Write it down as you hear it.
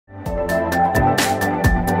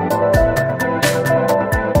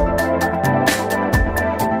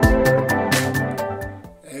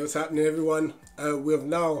what's happening, everyone? We have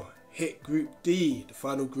now hit Group D, the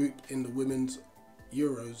final group in the Women's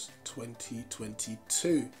Euros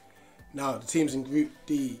 2022. Now, the teams in Group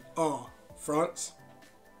D are France,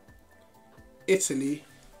 Italy,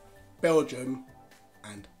 Belgium,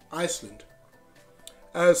 and Iceland.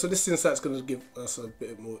 So this insight's going to give us a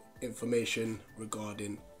bit more information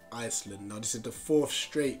regarding Iceland. Now, this is the fourth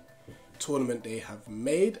straight tournament they have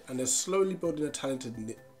made, and they're slowly building a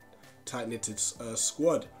tight-knitted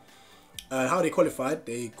squad. How they qualified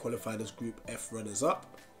as Group F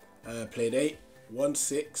runners-up, played 8, won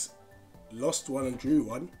 6, lost 1 and drew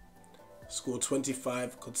 1, scored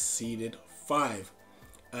 25, conceded 5.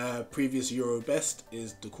 Previous Euro best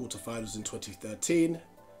is the quarterfinals in 2013,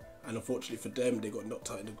 and unfortunately for them, they got knocked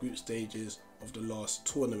out in the group stages of the last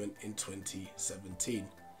tournament in 2017.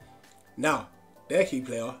 Now, their key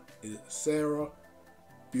player is SAMARA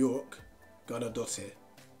Ganadotte.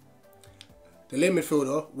 The lane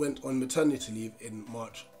midfielder went on maternity leave in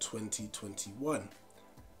March 2021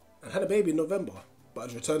 and had a baby in November, but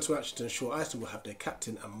has returned to action to ensure Iceland will have their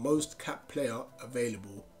captain and most capped player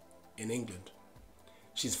available in England.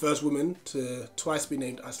 She's the first woman to twice be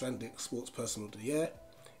named Icelandic Sportsperson of the Year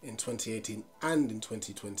in 2018 and in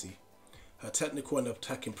 2020. Her technical and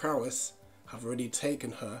attacking prowess have already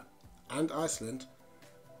taken her and Iceland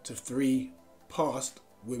to 3 past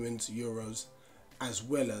Women's Euros, as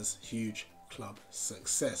well as huge club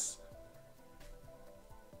success.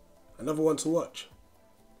 Another one to watch: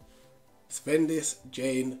 Svendis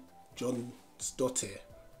Jane Jonsdottir.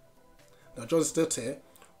 Now, Jonsdottir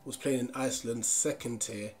was playing in Iceland's second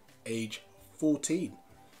tier, age 14,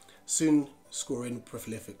 soon scoring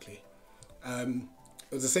prolifically.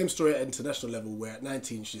 It was the same story at international level, where at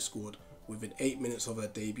 19 she scored within 8 minutes of her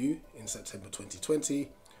debut in September 2020,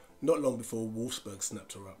 not long before Wolfsburg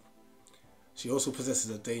snapped her up. She also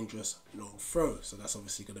possesses a dangerous long throw, so that's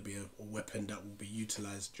obviously going to be a weapon that will be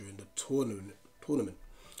utilised during the tournament.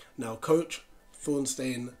 Now, coach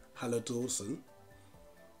Thorstein Halldórsson.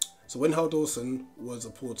 So when Halldórsson was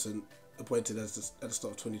appointed at the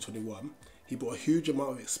start of 2021, he brought a huge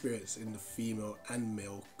amount of experience in the female and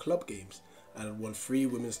male club games and had won 3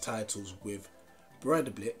 women's titles with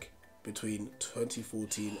Breiðablik between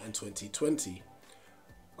 2014 and 2020.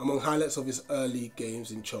 Among highlights of his early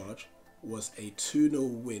games in charge was a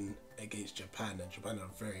 2-0 win against Japan, and Japan are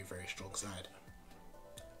a very, very strong side.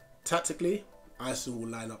 Tactically, Iceland will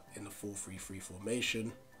line up in the 4-3-3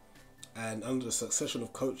 formation, and under the succession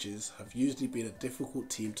of coaches have usually been a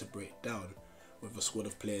difficult team to break down, with a squad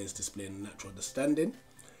of players displaying a natural understanding.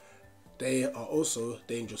 They are also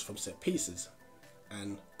dangerous from set pieces,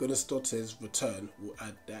 and Gunnarsdottir's return will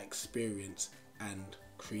add that experience and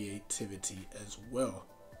creativity as well.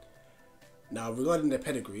 Now, regarding their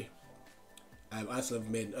pedigree, Iceland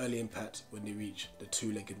have made an early impact when they reached the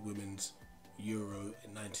 2-legged Women's Euro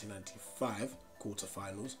in 1995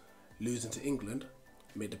 quarterfinals, losing to England,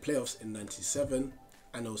 made the playoffs in 97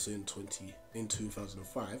 and also in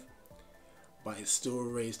 2005, but it still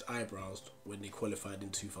raised eyebrows when they qualified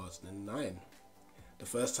in 2009. The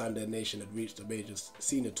first time their nation had reached a major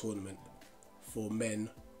senior tournament for men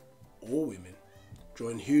or women,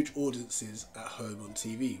 drawing huge audiences at home on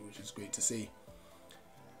TV, which is great to see.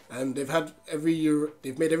 And they've made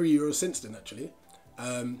every Euro since then, actually,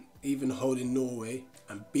 even holding Norway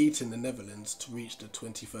and beating the Netherlands to reach the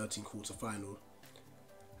 2013 quarter-final.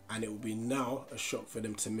 And it will be now a shock for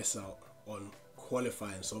them to miss out on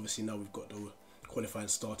qualifying. So obviously now we've got the qualifying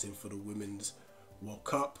starting for the Women's World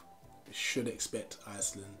Cup. We should expect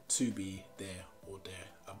Iceland to be there or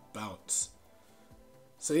thereabouts.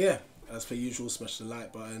 So yeah, as per usual, smash the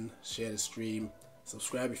like button, share the stream,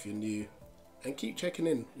 subscribe if you're new, and keep checking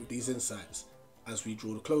in with these insights as we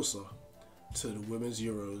draw closer to the Women's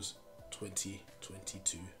Euros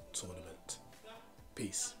 2022 tournament.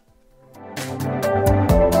 Peace.